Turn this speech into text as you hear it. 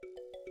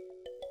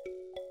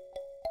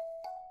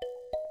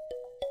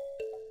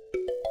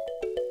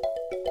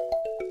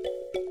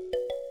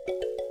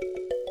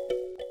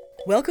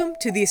Welcome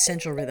to The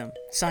Essential Rhythm,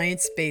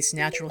 science-based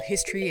natural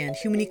history and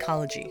human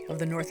ecology of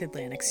the North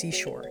Atlantic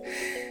seashore.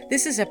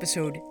 This is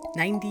episode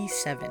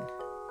 97,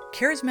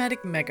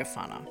 Charismatic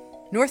Megafauna,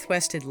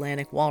 Northwest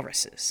Atlantic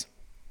Walruses.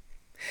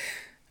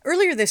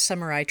 Earlier this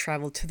summer, I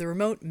traveled to the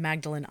remote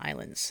Magdalen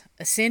Islands,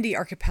 a sandy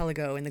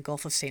archipelago in the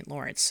Gulf of St.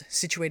 Lawrence,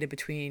 situated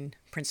between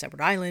Prince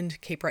Edward Island,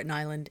 Cape Breton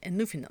Island, and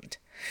Newfoundland.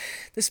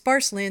 The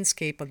sparse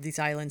landscape of these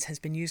islands has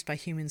been used by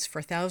humans for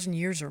 1,000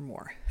 years or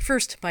more,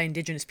 first by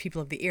indigenous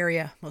people of the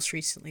area, most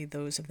recently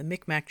those of the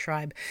Micmac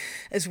tribe,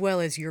 as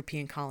well as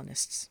European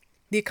colonists.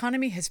 The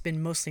economy has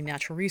been mostly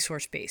natural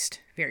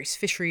resource-based, various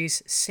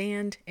fisheries,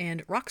 sand,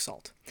 and rock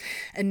salt,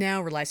 and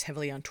now relies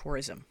heavily on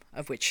tourism,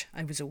 of which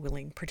I was a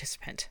willing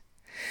participant.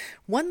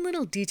 One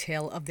little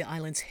detail of the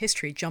island's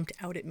history jumped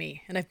out at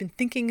me, and I've been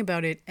thinking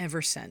about it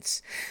ever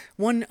since.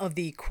 One of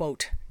the,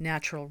 quote,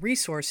 natural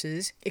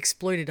resources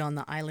exploited on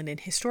the island in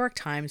historic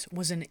times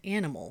was an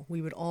animal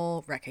we would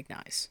all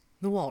recognize,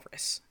 the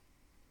walrus.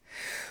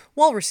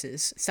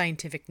 Walruses,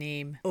 scientific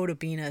name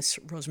Odobenus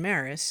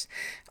rosmaris,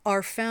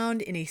 are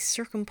found in a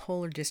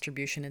circumpolar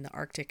distribution in the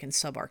Arctic and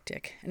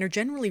subarctic, and are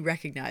generally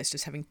recognized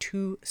as having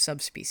two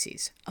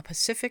subspecies, a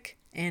Pacific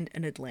and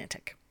an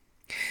Atlantic.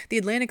 The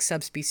Atlantic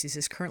subspecies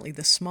is currently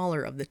the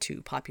smaller of the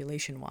two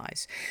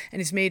population-wise,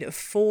 and is made of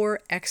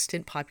 4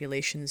 extant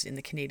populations in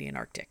the Canadian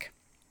Arctic.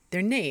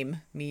 Their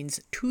name means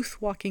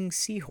tooth-walking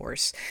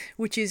seahorse,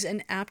 which is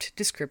an apt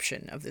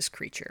description of this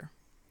creature.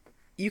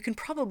 You can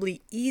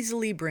probably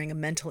easily bring a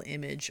mental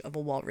image of a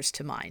walrus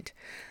to mind.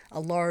 A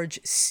large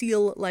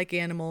seal-like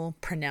animal,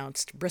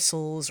 pronounced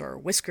bristles or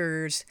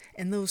whiskers,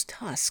 and those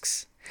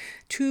tusks.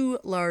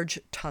 2 large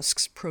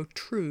tusks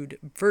protrude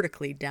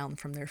vertically down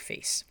from their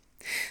face.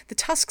 The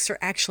tusks are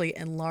actually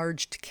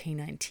enlarged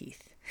canine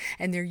teeth,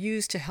 and they're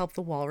used to help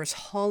the walrus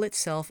haul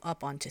itself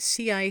up onto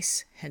sea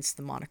ice, hence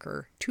the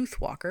moniker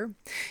toothwalker,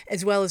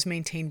 as well as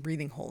maintain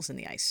breathing holes in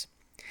the ice.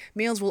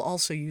 Males will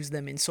also use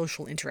them in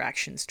social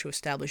interactions to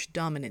establish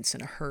dominance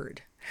in a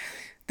herd.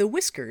 The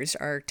whiskers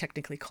are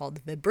technically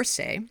called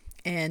vibrissae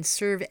and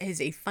serve as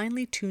a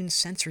finely tuned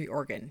sensory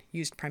organ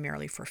used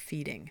primarily for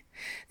feeding.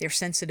 They're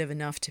sensitive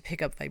enough to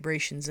pick up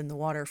vibrations in the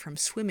water from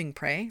swimming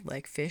prey,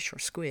 like fish or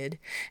squid,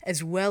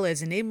 as well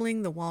as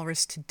enabling the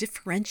walrus to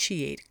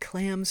differentiate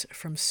clams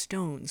from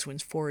stones when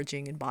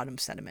foraging in bottom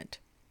sediment.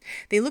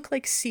 They look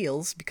like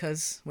seals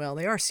because, well,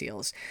 they are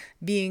seals,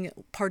 being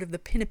part of the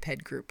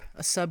pinniped group,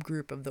 a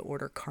subgroup of the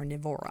order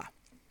Carnivora.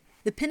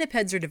 The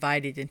pinnipeds are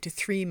divided into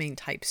 3 main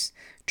types: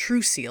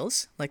 true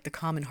seals, like the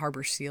common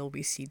harbor seal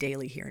we see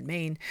daily here in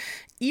Maine,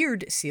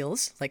 eared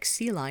seals, like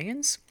sea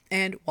lions,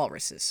 and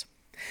walruses.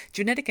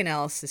 Genetic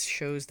analysis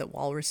shows that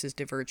walruses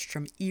diverged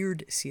from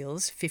eared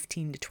seals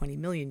 15 to 20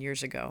 million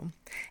years ago,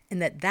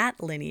 and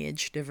that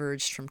lineage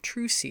diverged from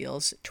true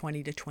seals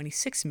 20 to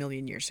 26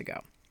 million years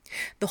ago.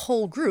 The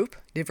whole group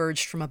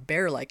diverged from a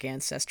bear-like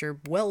ancestor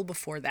well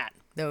before that,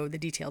 though the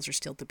details are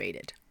still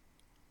debated.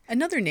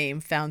 Another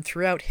name found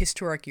throughout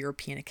historic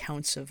European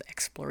accounts of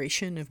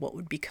exploration of what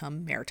would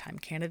become maritime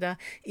Canada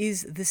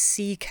is the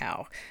sea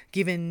cow,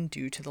 given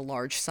due to the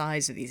large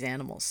size of these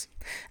animals.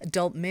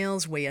 Adult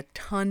males weigh a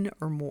ton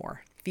or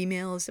more.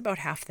 Females about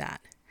half that.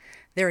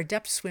 They're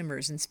adept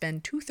swimmers and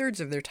spend 2/3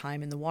 of their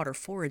time in the water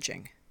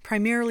foraging,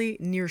 primarily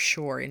near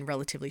shore in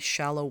relatively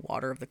shallow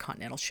water of the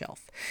continental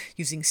shelf,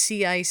 using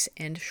sea ice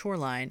and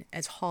shoreline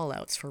as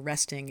haul-outs for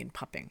resting and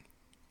pupping.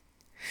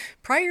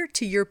 Prior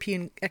to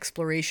European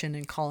exploration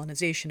and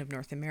colonization of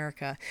North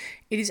America,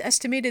 it is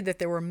estimated that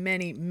there were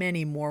many,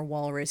 many more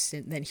walrus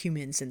than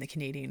humans in the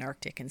Canadian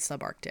Arctic and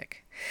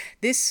subarctic.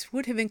 This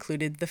would have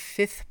included the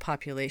 5th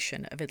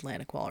population of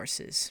Atlantic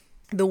walruses,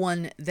 the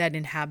one that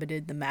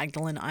inhabited the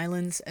Magdalen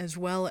Islands, as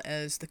well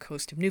as the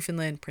coast of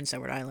Newfoundland, Prince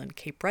Edward Island,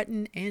 Cape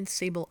Breton, and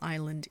Sable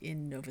Island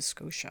in Nova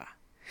Scotia.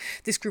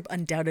 This group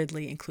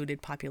undoubtedly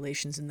included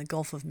populations in the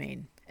Gulf of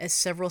Maine, as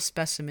several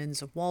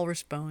specimens of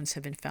walrus bones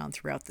have been found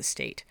throughout the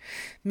state.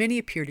 Many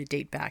appear to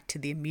date back to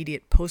the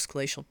immediate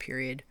post-glacial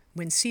period,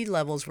 when sea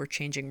levels were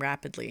changing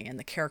rapidly and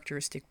the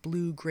characteristic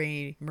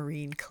blue-gray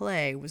marine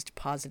clay was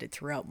deposited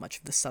throughout much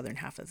of the southern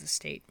half of the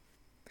state.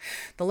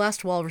 The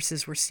last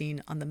walruses were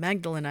seen on the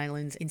Magdalen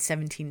Islands in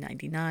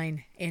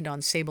 1799 and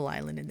on Sable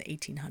Island in the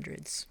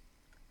 1800s.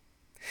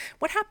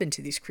 What happened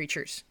to these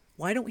creatures?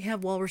 Why don't we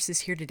have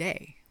walruses here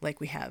today, like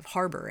we have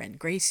harbor and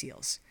gray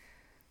seals?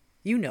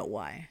 You know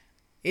why.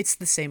 It's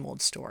the same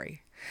old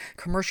story.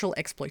 Commercial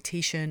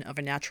exploitation of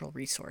a natural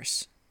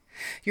resource.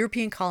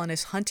 European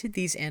colonists hunted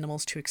these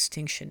animals to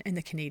extinction in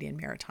the Canadian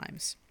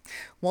Maritimes.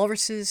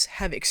 Walruses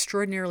have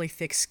extraordinarily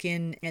thick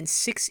skin and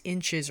 6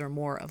 inches or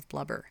more of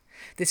blubber.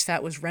 This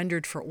fat was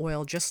rendered for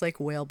oil just like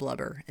whale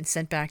blubber and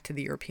sent back to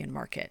the European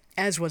market,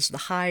 as was the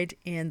hide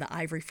and the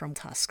ivory from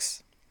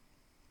tusks.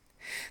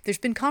 There's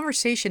been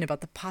conversation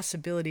about the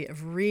possibility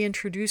of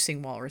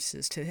reintroducing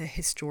walruses to the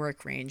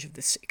historic range of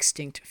this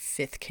extinct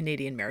 5th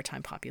Canadian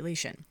maritime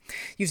population,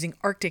 using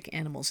Arctic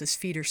animals as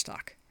feeder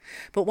stock.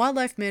 But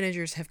wildlife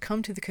managers have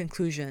come to the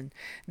conclusion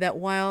that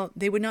while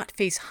they would not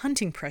face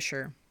hunting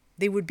pressure,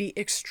 They would be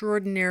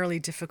extraordinarily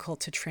difficult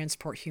to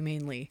transport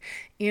humanely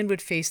and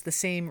would face the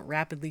same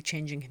rapidly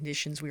changing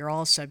conditions we are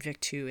all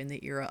subject to in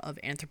the era of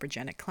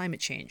anthropogenic climate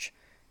change.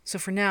 So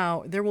for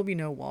now, there will be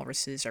no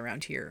walruses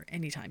around here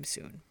anytime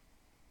soon.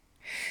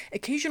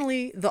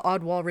 Occasionally, the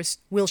odd walrus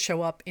will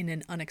show up in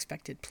an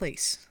unexpected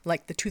place,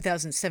 like the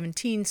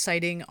 2017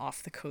 sighting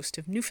off the coast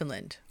of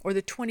Newfoundland, or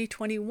the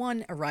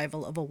 2021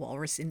 arrival of a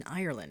walrus in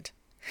Ireland.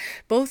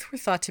 Both were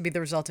thought to be the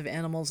result of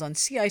animals on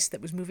sea ice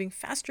that was moving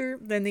faster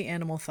than the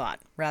animal thought,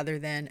 rather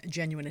than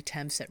genuine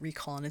attempts at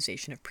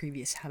recolonization of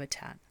previous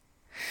habitat.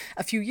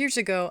 A few years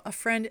ago, a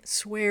friend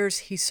swears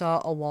he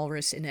saw a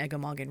walrus in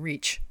Eggemogan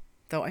Reach,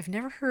 though I've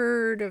never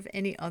heard of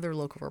any other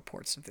local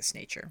reports of this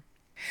nature.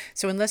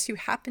 So unless you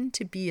happen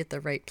to be at the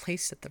right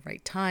place at the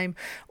right time,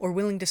 or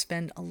willing to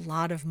spend a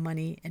lot of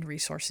money and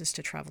resources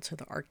to travel to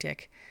the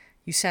Arctic,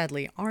 you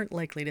sadly aren't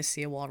likely to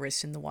see a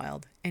walrus in the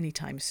wild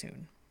anytime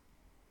soon.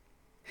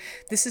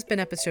 This has been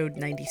episode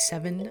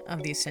 97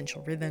 of The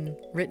Essential Rhythm,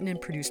 written and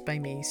produced by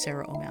me,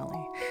 Sarah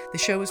O'Malley. The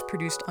show is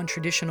produced on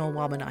traditional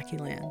Wabanaki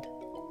land.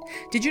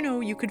 Did you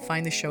know you could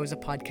find the show as a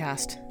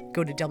podcast?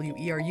 Go to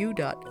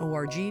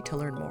weru.org to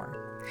learn more.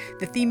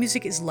 The theme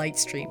music is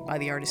Lightstream by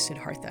the artist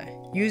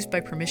Siddhartha, used by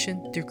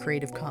permission through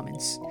Creative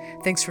Commons.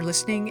 Thanks for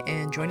listening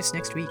and join us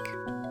next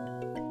week.